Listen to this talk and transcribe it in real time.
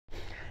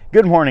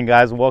Good morning,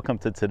 guys, and welcome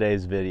to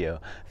today's video.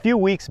 A few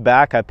weeks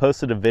back I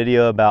posted a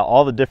video about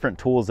all the different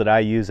tools that I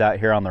use out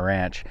here on the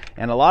ranch,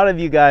 and a lot of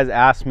you guys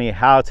asked me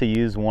how to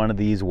use one of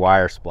these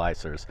wire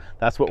splicers.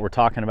 That's what we're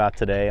talking about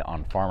today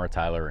on Farmer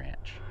Tyler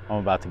Ranch. I'm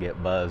about to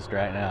get buzzed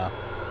right now.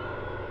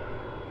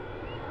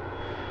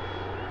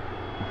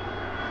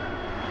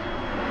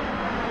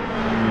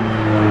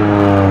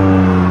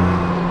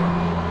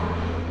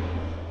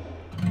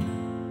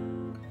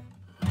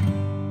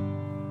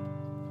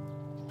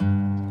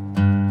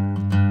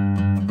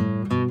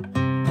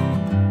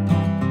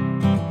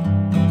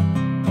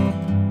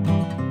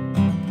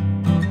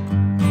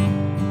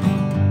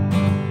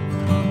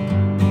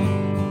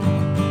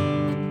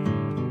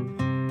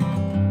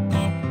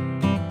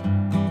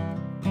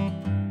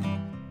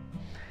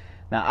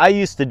 Now, I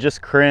used to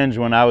just cringe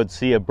when I would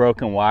see a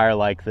broken wire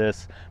like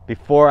this.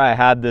 Before I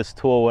had this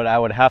tool, what I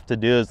would have to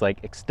do is like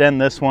extend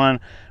this one,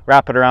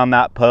 wrap it around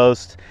that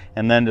post,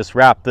 and then just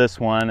wrap this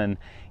one. And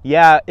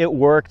yeah, it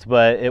worked,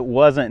 but it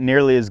wasn't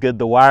nearly as good.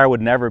 The wire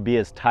would never be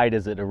as tight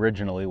as it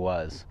originally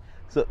was.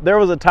 So there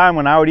was a time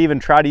when I would even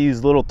try to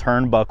use little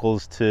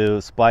turnbuckles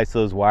to splice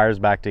those wires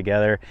back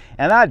together,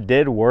 and that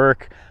did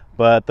work.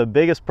 But the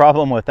biggest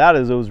problem with that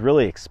is it was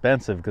really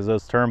expensive because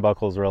those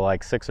turnbuckles were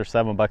like $6 or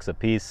 $7 a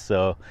piece.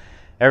 So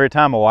every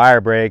time a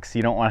wire breaks,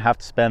 you don't want to have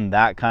to spend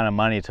that kind of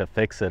money to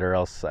fix it, or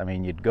else, I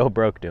mean, you'd go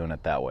broke doing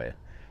it that way.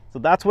 So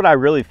that's what I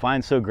really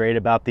find so great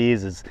about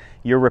these is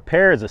your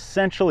repair is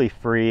essentially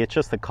free. It's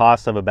just the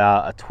cost of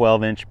about a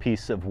 12-inch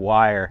piece of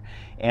wire,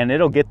 and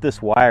it'll get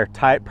this wire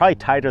tight, probably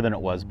tighter than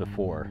it was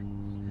before.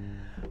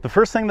 The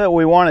first thing that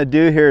we want to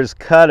do here is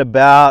cut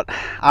about,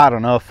 I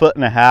don't know,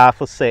 1.5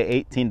 feet, let's say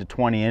 18 to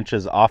 20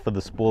 inches off of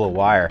the spool of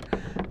wire.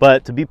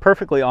 But to be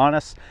perfectly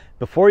honest,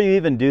 before you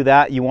even do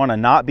that, you want to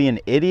not be an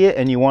idiot,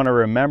 and you want to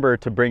remember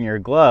to bring your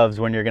gloves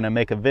when you're going to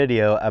make a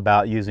video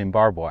about using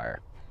barbed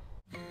wire.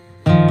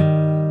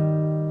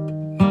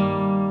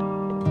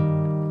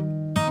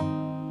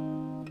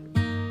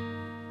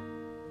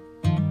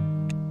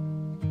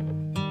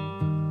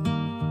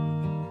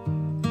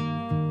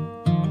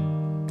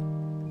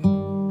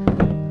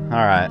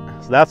 All right,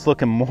 so that's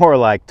looking more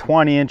like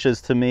 20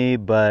 inches to me,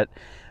 but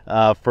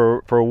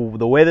for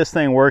the way this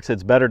thing works,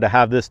 it's better to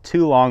have this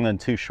too long than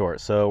too short.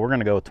 So we're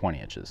gonna go with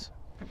 20 inches.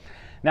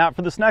 Now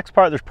for this next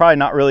part, there's probably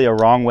not really a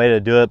wrong way to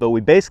do it, but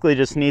we basically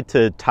just need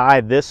to tie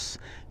this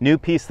new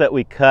piece that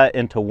we cut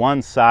into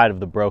one side of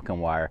the broken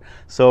wire.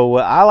 So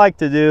what I like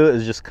to do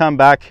is just come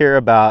back here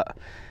about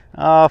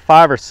 5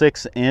 or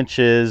 6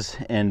 inches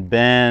and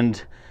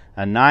bend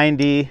a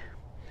 90.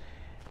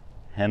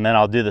 And then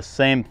I'll do the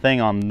same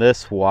thing on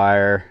this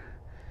wire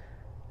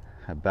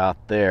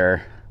about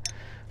there.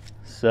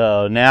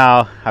 So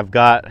now I've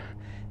got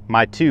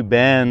my two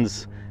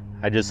bends.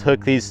 I just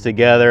hook these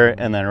together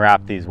and then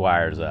wrap these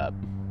wires up.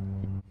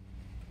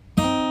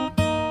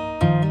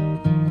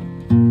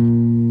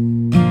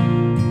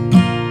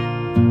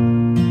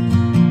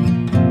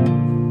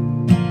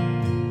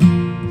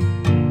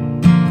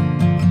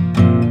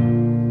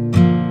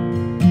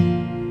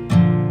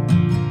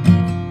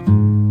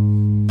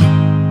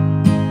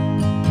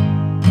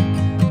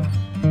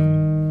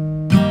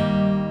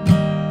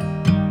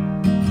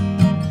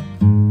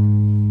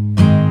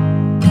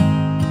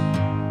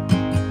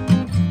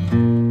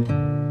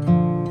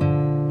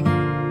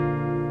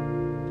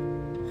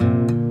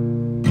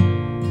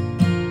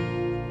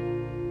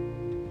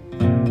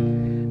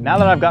 Now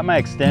that I've got my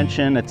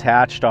extension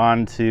attached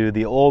onto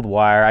the old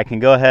wire, I can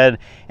go ahead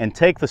and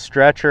take the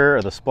stretcher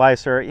or the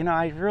splicer. You know,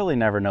 I really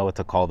never know what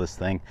to call this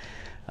thing.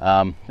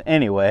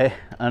 Anyway,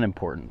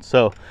 unimportant.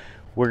 So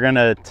we're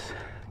gonna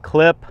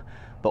clip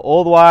the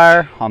old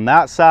wire on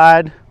that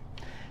side,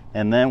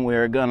 and then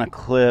we're gonna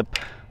clip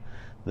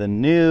the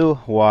new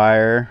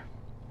wire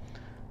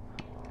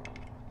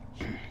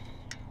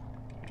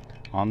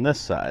on this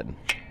side.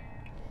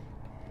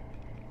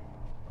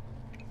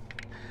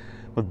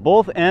 With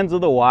both ends of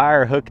the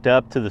wire hooked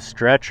up to the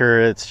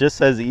stretcher, it's just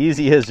as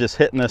easy as just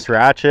hitting this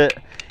ratchet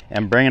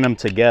and bringing them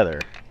together.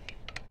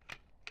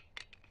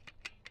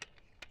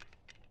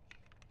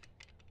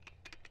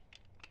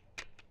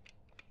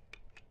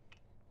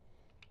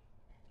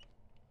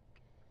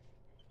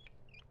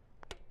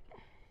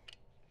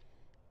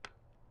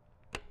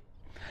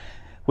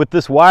 With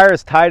this wire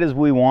as tight as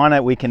we want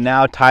it, we can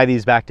now tie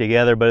these back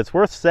together, but it's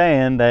worth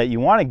saying that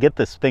you want to get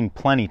this thing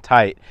plenty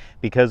tight,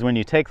 because when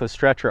you take the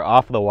stretcher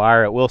off of the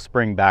wire, it will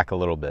spring back a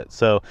little bit.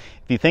 So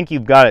if you think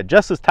you've got it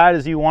just as tight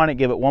as you want it,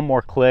 give it one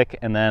more click,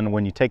 and then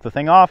when you take the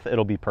thing off,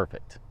 it'll be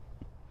perfect.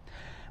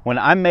 When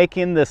I'm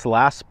making this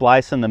last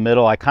splice in the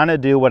middle, I kind of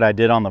do what I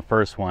did on the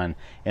first one,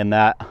 in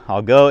that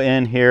I'll go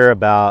in here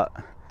about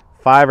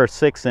 5 or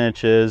 6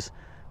 inches,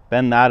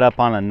 bend that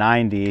up on a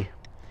 90,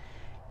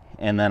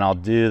 and then I'll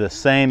do the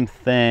same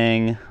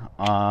thing,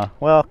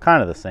 well,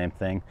 kind of the same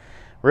thing.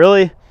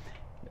 Really,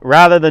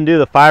 rather than do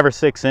the 5 or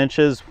 6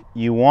 inches,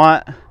 you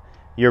want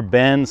your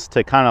bends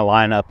to kind of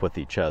line up with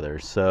each other.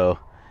 So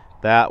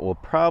that will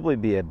probably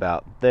be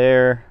about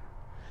there.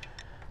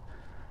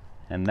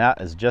 And that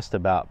is just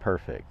about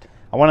perfect.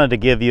 I wanted to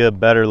give you a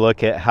better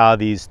look at how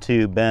these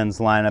two bends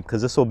line up,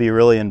 because this will be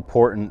really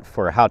important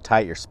for how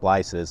tight your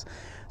splice is.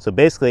 So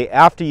basically,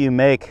 after you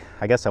make,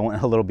 I guess I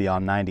went a little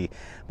beyond 90,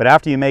 but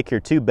after you make your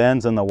two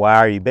bends in the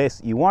wire,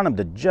 you want them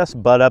to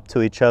just butt up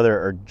to each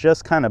other, or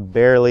just kind of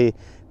barely.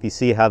 If you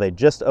see how they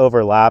just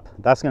overlap,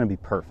 that's going to be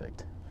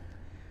perfect.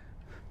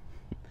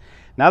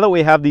 Now that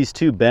we have these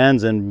two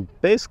bends in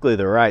basically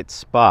the right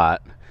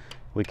spot,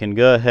 we can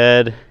go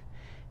ahead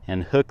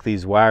and hook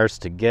these wires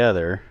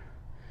together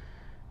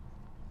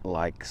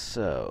like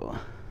so.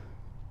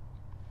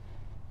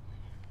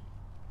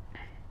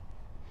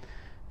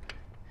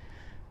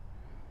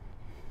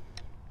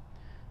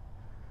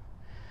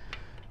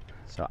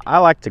 So I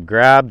like to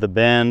grab the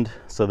bend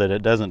so that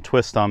it doesn't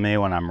twist on me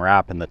when I'm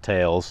wrapping the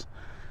tails.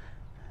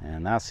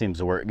 And that seems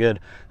to work good,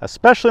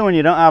 especially when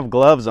you don't have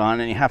gloves on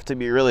and you have to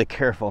be really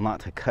careful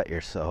not to cut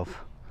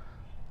yourself.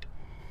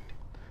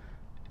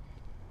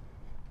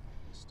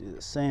 Let's do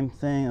the same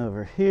thing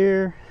over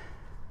here.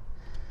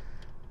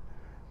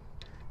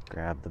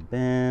 Grab the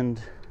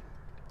bend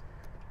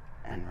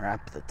and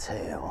wrap the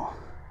tail.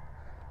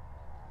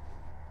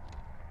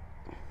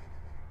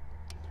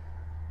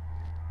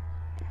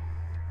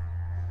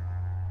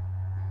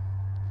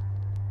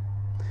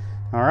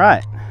 All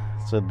right.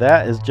 So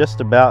that is just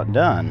about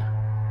done.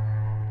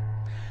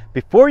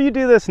 Before you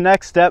do this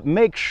next step,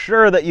 make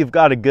sure that you've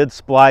got a good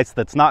splice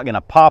that's not going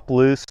to pop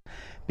loose,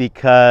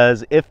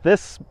 because if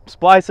this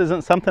splice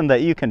isn't something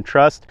that you can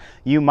trust,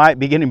 you might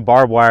be getting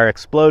barbed wire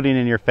exploding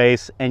in your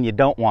face, and you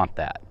don't want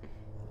that.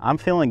 I'm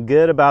feeling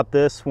good about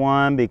this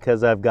one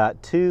because I've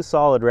got 2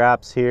 solid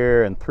wraps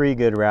here and 3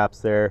 good wraps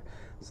there.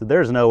 So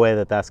there's no way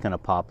that that's going to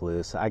pop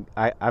loose.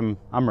 I'm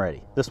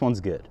ready. This one's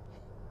good.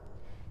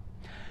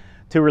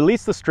 To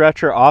release the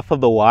stretcher off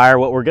of the wire,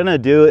 what we're gonna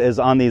do is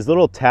on these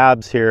little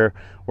tabs here,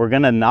 we're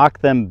gonna knock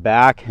them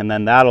back, and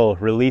then that'll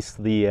release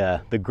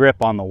the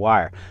grip on the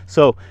wire.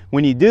 So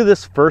when you do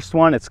this first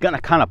one, it's gonna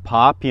kind of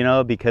pop, you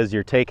know, because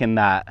you're taking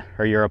that,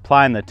 or you're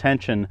applying the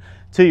tension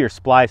to your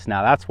splice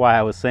now. That's why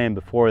I was saying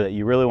before that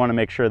you really wanna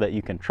make sure that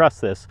you can trust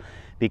this,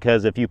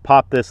 because if you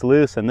pop this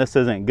loose and this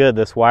isn't good,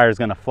 this wire is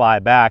gonna fly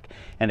back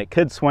and it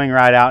could swing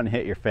right out and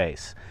hit your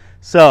face.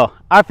 So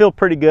I feel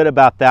pretty good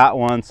about that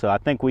one, so I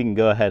think we can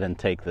go ahead and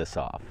take this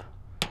off.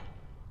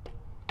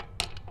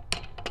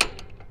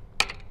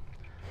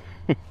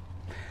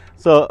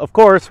 So of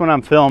course, when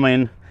I'm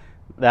filming,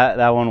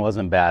 that one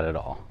wasn't bad at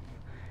all,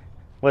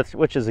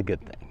 which is a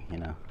good thing, you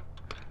know.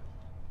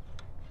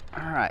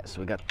 All right,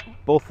 so we got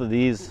both of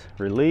these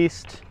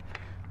released.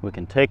 We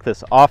can take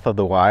this off of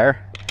the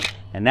wire,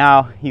 and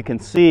now you can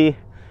see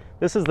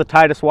this is the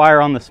tightest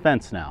wire on this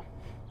fence now.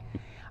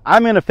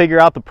 I'm going to figure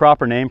out the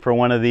proper name for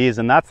one of these,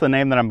 and that's the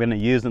name that I'm going to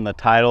use in the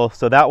title,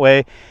 so that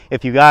way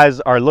if you guys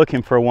are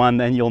looking for one,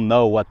 then you'll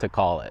know what to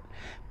call it.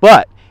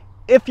 But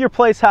if your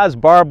place has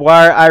barbed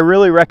wire, I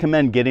really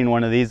recommend getting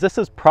one of these. This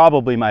is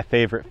probably my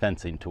favorite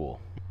fencing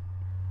tool.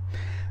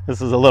 This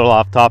is a little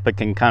off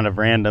topic and kind of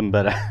random,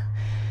 but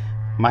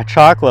my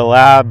chocolate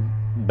lab,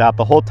 about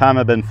the whole time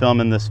I've been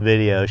filming this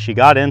video, she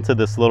got into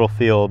this little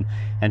field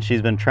and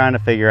she's been trying to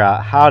figure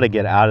out how to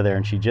get out of there,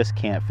 and she just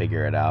can't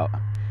figure it out.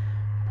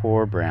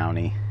 Poor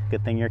Brownie.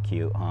 Good thing you're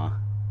cute, huh?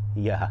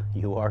 Yeah,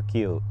 you are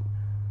cute.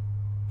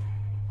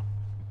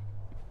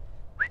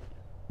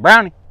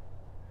 Brownie.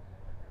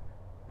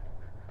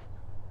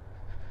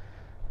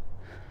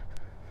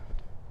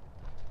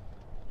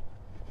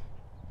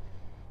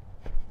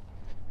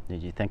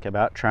 Did you think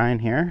about trying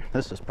here?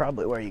 This is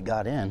probably where you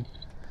got in.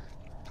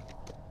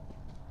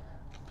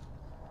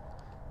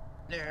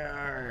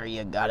 There,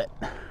 you got it.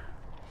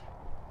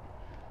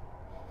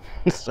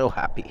 So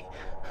happy.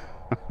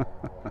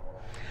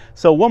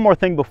 So one more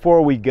thing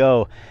before we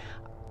go.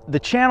 The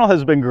channel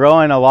has been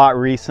growing a lot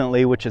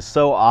recently, which is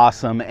so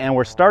awesome, and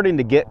we're starting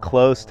to get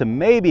close to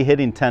maybe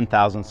hitting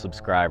 10,000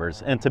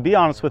 subscribers. And to be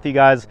honest with you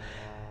guys,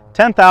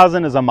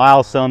 10,000 is a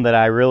milestone that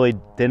I really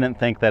didn't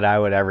think that I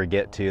would ever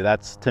get to.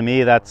 To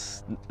me,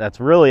 that's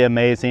really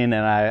amazing,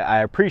 and I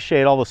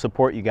appreciate all the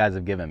support you guys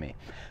have given me.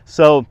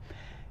 So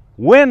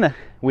when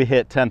we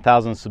hit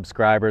 10,000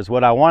 subscribers,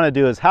 what I want to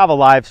do is have a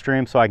live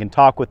stream so I can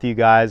talk with you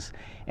guys,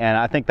 and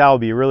I think that will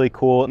be really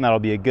cool, and that'll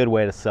be a good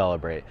way to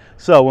celebrate.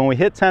 So when we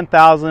hit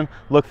 10,000,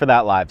 look for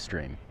that live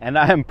stream. And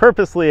I am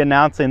purposely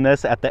announcing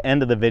this at the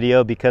end of the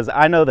video because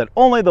I know that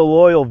only the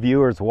loyal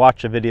viewers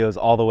watch the videos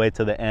all the way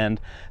to the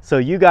end. So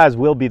you guys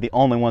will be the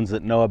only ones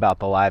that know about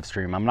the live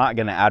stream. I'm not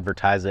going to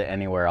advertise it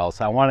anywhere else.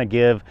 I want to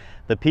give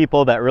the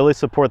people that really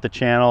support the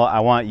channel,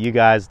 I want you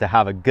guys to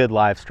have a good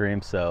live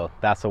stream, so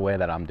that's the way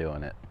that I'm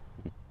doing it.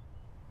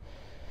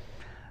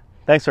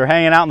 Thanks for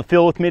hanging out in the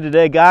field with me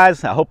today,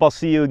 guys. I hope I'll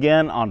see you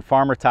again on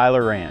Farmer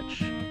Tyler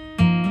Ranch.